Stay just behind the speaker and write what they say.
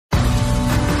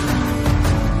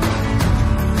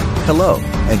Hello,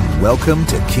 and welcome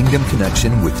to Kingdom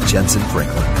Connection with Jentezen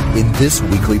Franklin. In this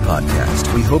weekly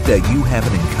podcast, we hope that you have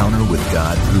an encounter with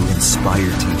God through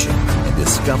inspired teaching and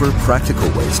discover practical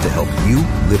ways to help you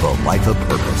live a life of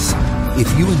purpose.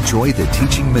 If you enjoy the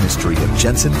teaching ministry of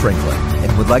Jentezen Franklin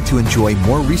and would like to enjoy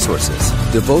more resources,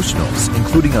 devotionals,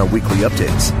 including our weekly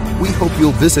updates, we hope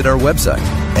you'll visit our website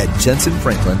at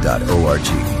jentezenfranklin.org.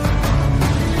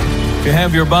 If you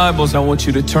have your Bibles, I want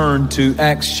you to turn to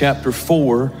Acts chapter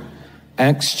 4.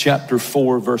 Acts chapter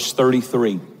 4, verse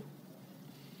 33.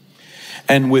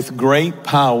 And with great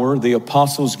power, the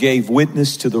apostles gave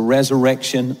witness to the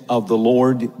resurrection of the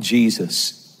Lord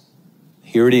Jesus.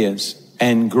 Here it is.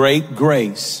 And great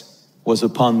grace was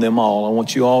upon them all. I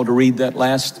want you all to read that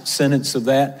last sentence of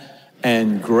that.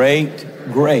 And great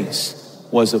grace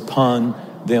was upon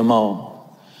them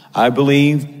all. I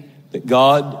believe that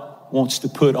God wants to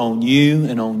put on you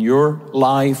and on your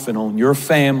life and on your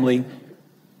family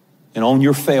and on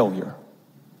your failure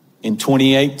in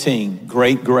 2018,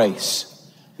 great grace.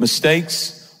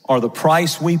 Mistakes are the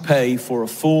price we pay for a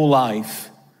full life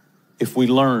if we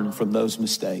learn from those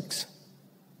mistakes.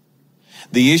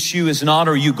 The issue is not,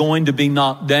 are you going to be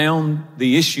knocked down?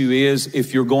 The issue is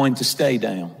if you're going to stay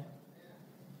down.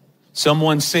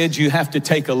 Someone said you have to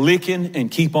take a licking and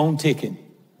keep on ticking.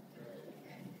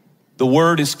 The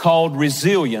word is called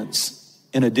resilience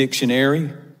in a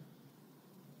dictionary.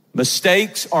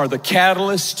 Mistakes are the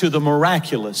catalyst to the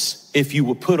miraculous if you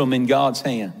will put them in God's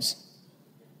hands.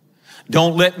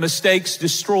 Don't let mistakes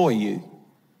destroy you.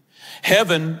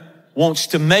 Heaven wants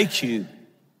to make you.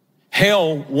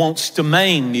 Hell wants to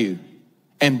maim you.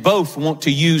 And both want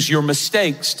to use your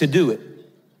mistakes to do it.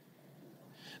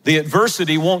 The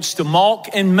adversity wants to mock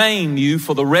and maim you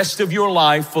for the rest of your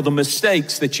life for the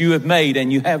mistakes that you have made,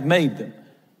 and you have made them.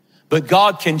 But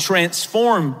God can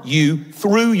transform you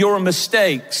through your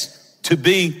mistakes to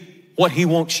be what He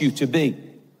wants you to be.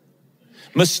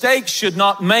 Mistakes should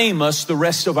not maim us the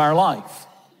rest of our life.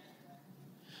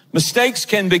 Mistakes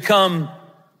can become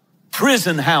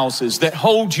prison houses that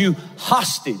hold you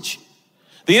hostage.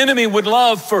 The enemy would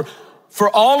love for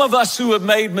all of us who have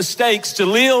made mistakes to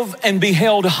live and be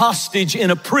held hostage in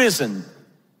a prison,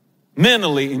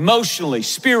 mentally, emotionally,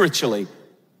 spiritually,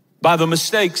 by the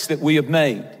mistakes that we have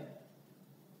made.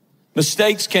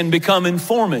 Mistakes can become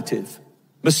informative.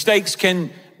 Mistakes can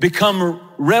become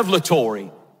revelatory.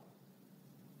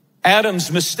 Adam's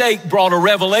mistake brought a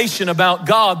revelation about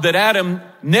God that Adam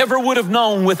never would have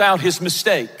known without his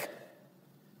mistake.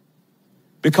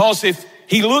 Because if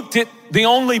he looked at the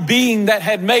only being that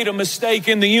had made a mistake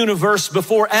in the universe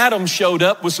before Adam showed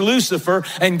up was Lucifer,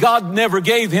 and God never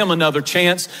gave him another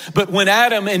chance. But when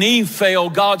Adam and Eve fell,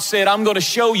 God said, I'm going to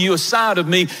show you a side of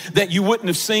me that you wouldn't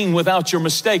have seen without your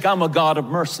mistake. I'm a God of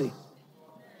mercy.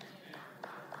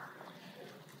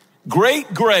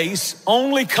 Great grace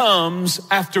only comes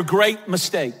after great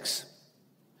mistakes.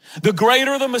 The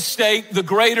greater the mistake, the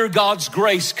greater God's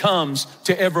grace comes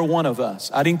to every one of us.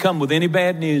 I didn't come with any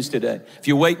bad news today. If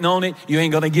you're waiting on it, you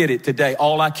ain't going to get it today.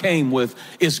 All I came with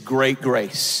is great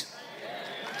grace.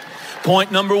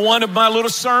 Point number one of my little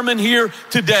sermon here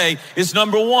today is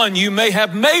number one, you may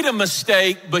have made a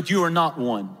mistake, but you are not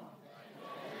one.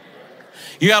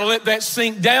 You got to let that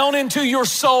sink down into your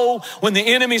soul when the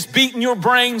enemy's beating your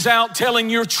brains out, telling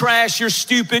you're trash, you're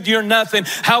stupid, you're nothing.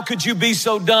 How could you be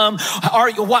so dumb?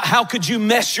 How could you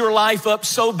mess your life up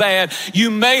so bad?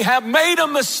 You may have made a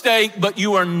mistake, but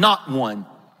you are not one.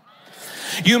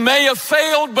 You may have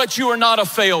failed, but you are not a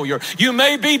failure. You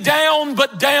may be down,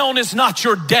 but down is not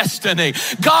your destiny.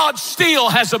 God still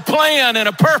has a plan and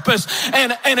a purpose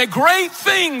and a great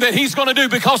thing that He's going to do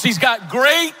because He's got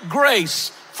great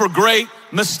grace for great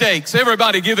mistakes.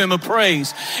 Everybody give Him a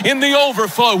praise. In the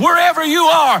overflow, wherever you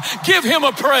are, give Him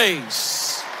a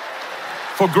praise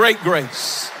for great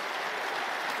grace.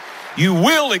 You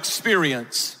will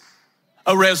experience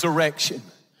a resurrection.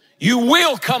 You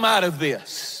will come out of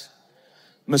this.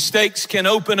 Mistakes can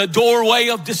open a doorway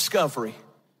of discovery,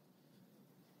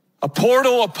 a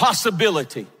portal of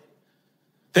possibility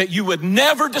that you would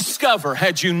never discover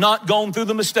had you not gone through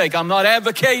the mistake. I'm not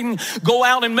advocating go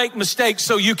out and make mistakes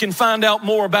so you can find out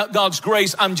more about God's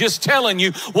grace. I'm just telling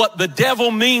you what the devil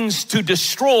means to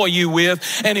destroy you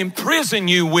with and imprison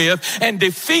you with and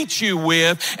defeat you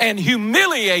with and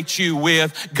humiliate you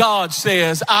with. God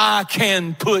says, I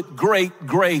can put great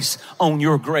grace on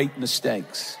your great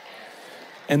mistakes.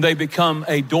 And they become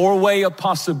a doorway of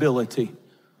possibility,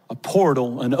 a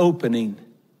portal, an opening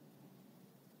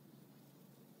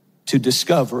to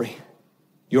discovery.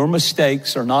 Your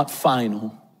mistakes are not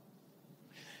final.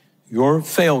 Your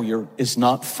failure is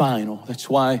not final. That's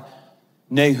why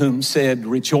Nahum said,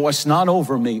 rejoice not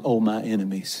over me, O my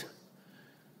enemies.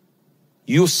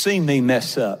 You'll see me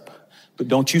mess up, but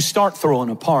don't you start throwing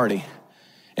a party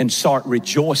and start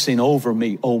rejoicing over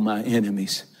me, O my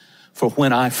enemies. For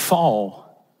when I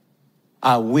fall,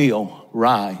 I will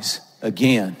rise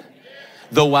again.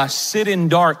 Though I sit in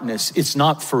darkness, it's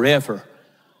not forever.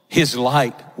 His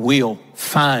light will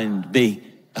find me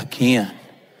again.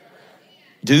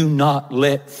 Do not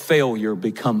let failure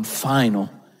become final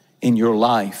in your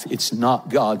life. It's not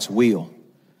God's will.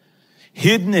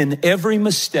 Hidden in every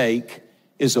mistake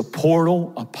is a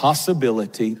portal, a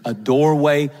possibility, a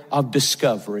doorway of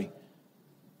discovery.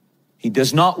 He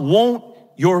does not want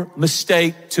your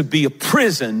mistake to be a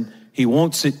prison. He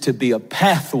wants it to be a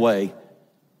pathway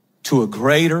to a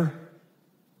greater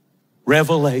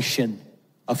revelation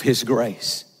of His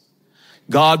grace.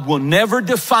 God will never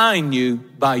define you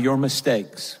by your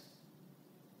mistakes.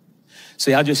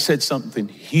 See, I just said something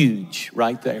huge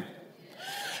right there.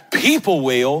 People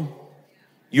will,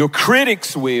 your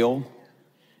critics will,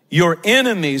 your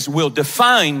enemies will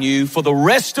define you for the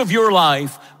rest of your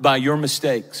life by your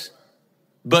mistakes.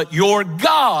 But your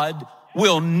God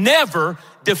will never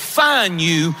define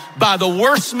you by the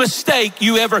worst mistake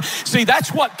you ever. See,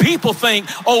 that's what people think.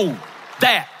 Oh,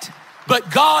 that.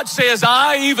 But God says,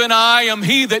 even I am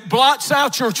He that blots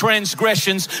out your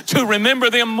transgressions to remember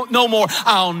them no more.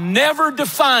 I'll never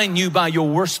define you by your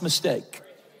worst mistake.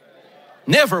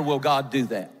 Never will God do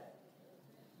that.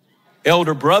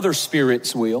 Elder brother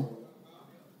spirits will.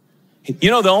 You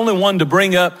know, the only one to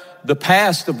bring up the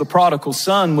past of the prodigal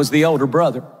son was the elder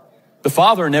brother. The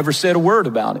father never said a word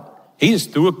about it. He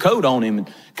just threw a coat on him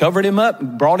and covered him up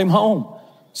and brought him home.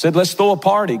 Said, let's throw a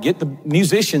party, get the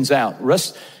musicians out,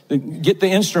 get the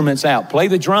instruments out, play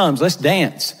the drums, let's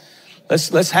dance.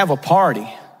 Let's have a party.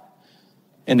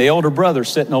 And the elder brother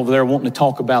sitting over there wanting to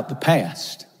talk about the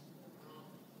past.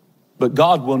 But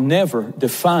God will never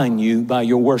define you by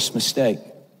your worst mistake.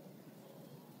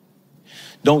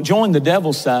 Don't join the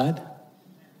devil's side.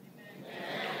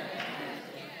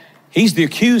 He's the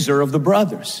accuser of the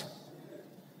brothers.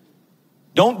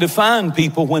 Don't define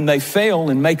people when they fail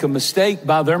and make a mistake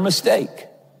by their mistake.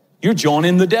 You're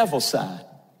joining the devil's side.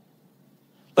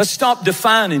 Let's stop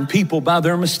defining people by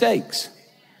their mistakes.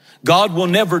 God will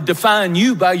never define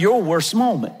you by your worst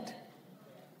moment.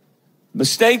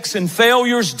 Mistakes and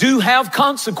failures do have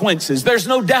consequences. There's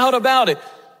no doubt about it.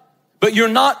 But they're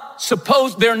not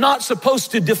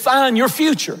supposed to define your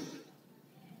future.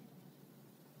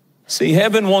 See,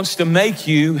 heaven wants to make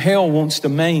you, hell wants to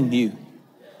maim you.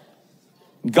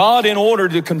 God, in order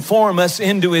to conform us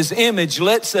into His image,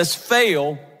 lets us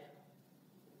fail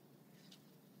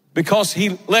because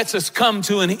He lets us come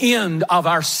to an end of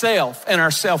ourself and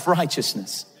our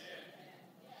self-righteousness.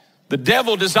 The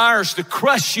devil desires to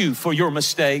crush you for your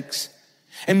mistakes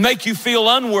and make you feel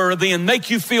unworthy and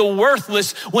make you feel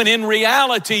worthless when in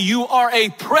reality you are a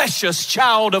precious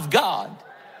child of God.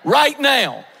 Right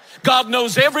now, God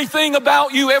knows everything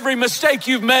about you, every mistake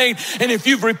you've made. And if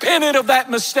you've repented of that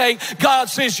mistake, God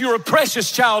says you're a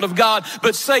precious child of God.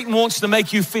 But Satan wants to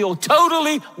make you feel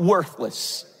totally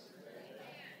worthless.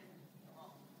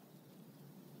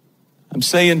 I'm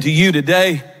saying to you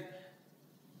today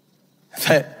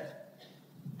that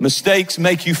mistakes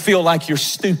make you feel like you're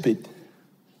stupid.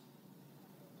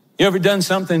 You ever done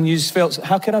something you just felt,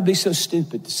 how could I be so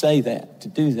stupid to say that, to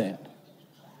do that?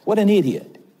 What an idiot.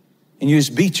 And you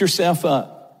just beat yourself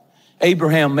up.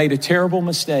 Abraham made a terrible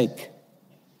mistake.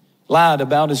 Lied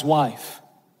about his wife.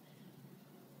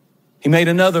 He made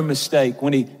another mistake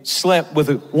when he slept with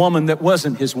a woman that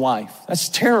wasn't his wife. That's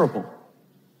terrible.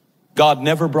 God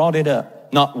never brought it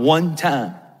up. Not one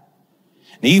time.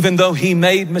 And even though he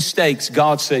made mistakes,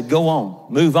 God said, go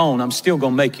on, move on. I'm still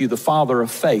going to make you the father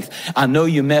of faith. I know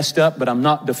you messed up, but I'm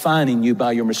not defining you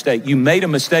by your mistake. You made a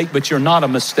mistake, but you're not a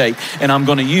mistake. And I'm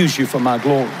going to use you for my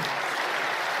glory.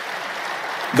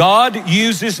 God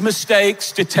uses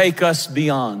mistakes to take us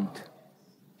beyond.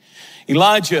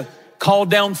 Elijah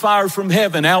called down fire from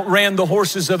heaven, outran the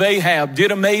horses of Ahab,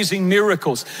 did amazing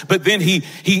miracles. But then he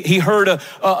heard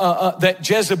that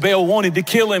Jezebel wanted to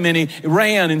kill him, and he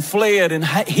ran and fled and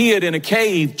hid in a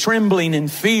cave, trembling in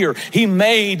fear. He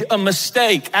made a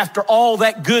mistake after all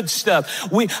that good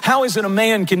stuff. How is it a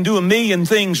man can do a million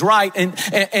things right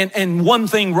and one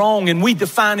thing wrong, and we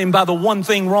define him by the one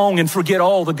thing wrong and forget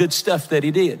all the good stuff that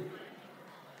he did?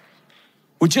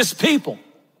 We're just people.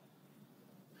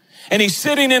 And he's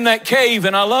sitting in that cave,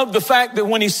 and I love the fact that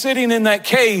when he's sitting in that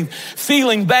cave,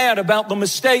 feeling bad about the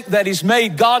mistake that he's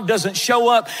made, God doesn't show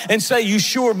up and say, you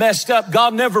sure messed up.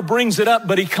 God never brings it up,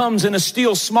 but he comes in a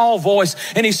still small voice,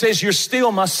 and he says, you're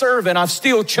still my servant. I've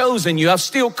still chosen you. I've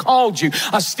still called you.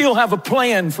 I still have a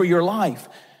plan for your life.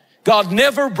 God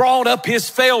never brought up his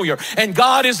failure, and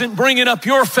God isn't bringing up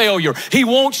your failure. He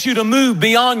wants you to move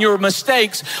beyond your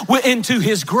mistakes into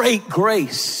his great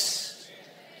grace.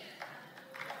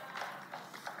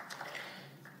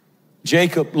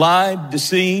 Jacob lied,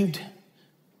 deceived.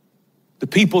 The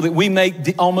people that we make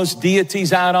almost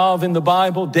deities out of in the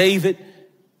Bible, David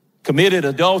committed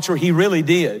adultery. He really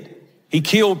did. He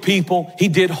killed people. He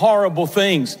did horrible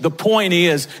things. The point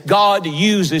is, God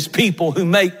uses people who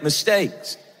make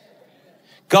mistakes.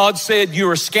 God said,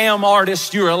 you're a scam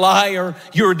artist, you're a liar,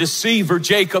 you're a deceiver,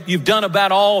 Jacob. You've done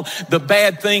about all the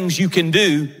bad things you can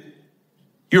do.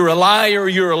 You're a liar,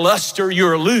 you're a luster,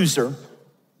 you're a loser.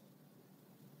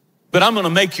 But I'm going to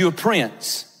make you a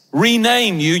prince.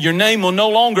 Rename you. Your name will no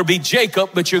longer be Jacob,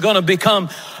 but you're going to become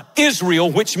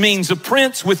Israel, which means a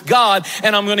prince with God.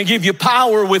 And I'm going to give you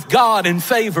power with God and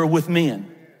favor with men.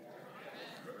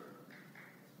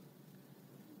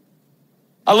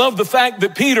 I love the fact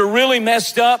that Peter really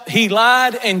messed up. He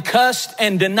lied and cussed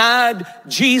and denied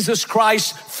Jesus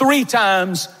Christ 3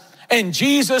 times. And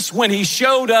Jesus, when he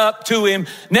showed up to him,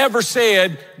 never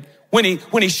said, when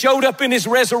he showed up in his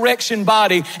resurrection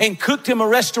body and cooked him a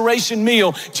restoration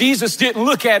meal, Jesus didn't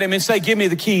look at him and say, give me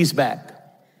the keys back.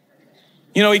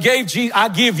 You know, I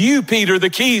give you, Peter, the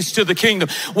keys to the kingdom.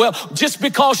 Well, just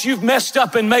because you've messed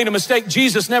up and made a mistake,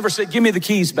 Jesus never said, give me the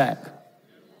keys back.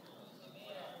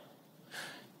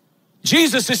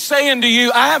 Jesus is saying to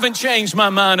you, I haven't changed my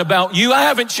mind about you. I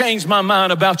haven't changed my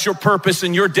mind about your purpose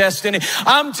and your destiny.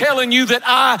 I'm telling you that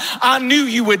I knew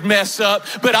you would mess up,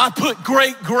 but I put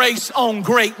great grace on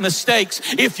great mistakes.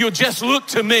 If you'll just look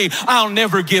to me, I'll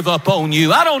never give up on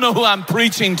you. I don't know who I'm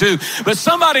preaching to, but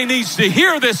somebody needs to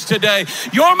hear this today.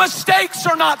 Your mistakes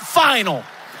are not final.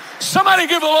 Somebody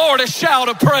give the Lord a shout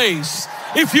of praise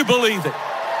if you believe it.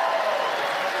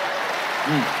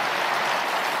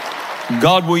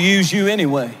 God will use you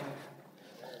anyway.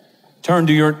 Turn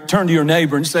to your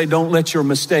neighbor and say, don't let your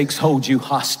mistakes hold you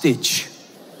hostage.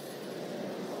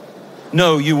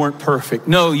 No, you weren't perfect.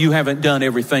 No, you haven't done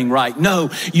everything right. No,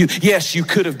 yes, you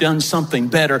could have done something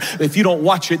better. If you don't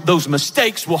watch it, those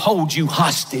mistakes will hold you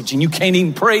hostage, and you can't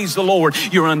even praise the Lord.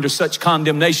 You're under such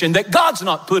condemnation that God's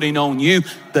not putting on you.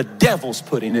 The devil's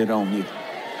putting it on you.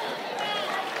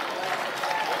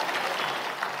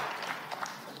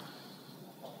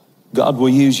 God will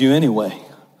use you anyway.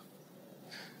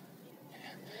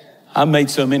 I made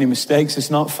so many mistakes, it's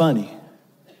not funny.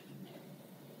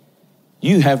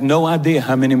 You have no idea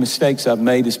how many mistakes I've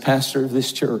made as pastor of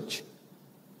this church.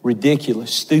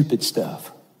 Ridiculous, stupid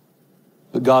stuff.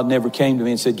 But God never came to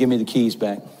me and said, give me the keys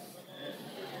back.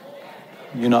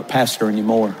 You're not pastor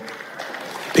anymore.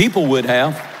 People would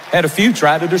have. Had a few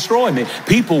try to destroy me.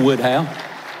 People would have.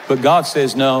 But God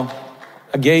says, no,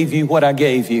 I gave you what I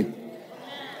gave you.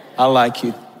 I like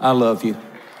you. I love you.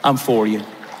 I'm for you.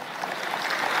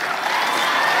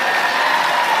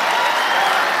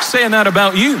 Saying that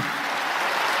about you.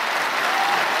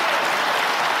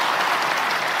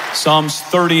 Psalms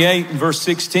 38 verse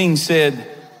 16 said,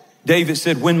 David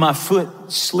said, when my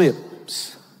foot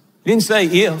slips. He didn't say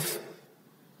if.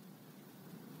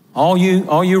 All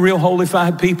you real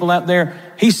holified people out there,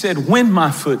 he said, when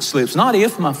my foot slips, not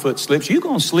if my foot slips. You're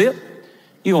going to slip.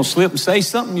 You're going to slip and say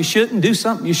something you shouldn't, do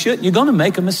something you shouldn't. You're going to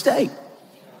make a mistake.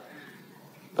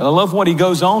 But I love what he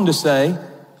goes on to say.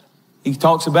 He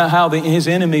talks about how his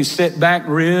enemies set back,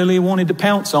 really wanted to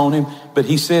pounce on him. But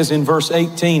he says in verse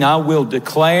 18, I will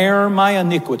declare my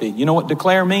iniquity. You know what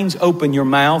declare means? Open your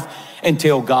mouth and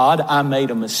tell God, I made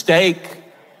a mistake.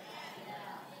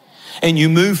 And you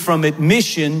move from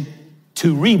admission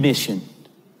to remission.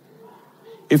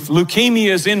 If leukemia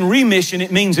is in remission, it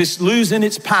means it's losing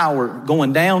its power,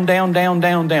 going down, down, down,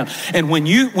 down, down. And when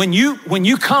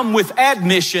you come with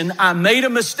admission, I made a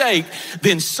mistake,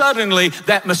 then suddenly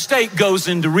that mistake goes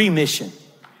into remission.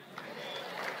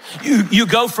 You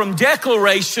go from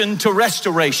declaration to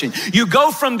restoration. You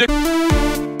go from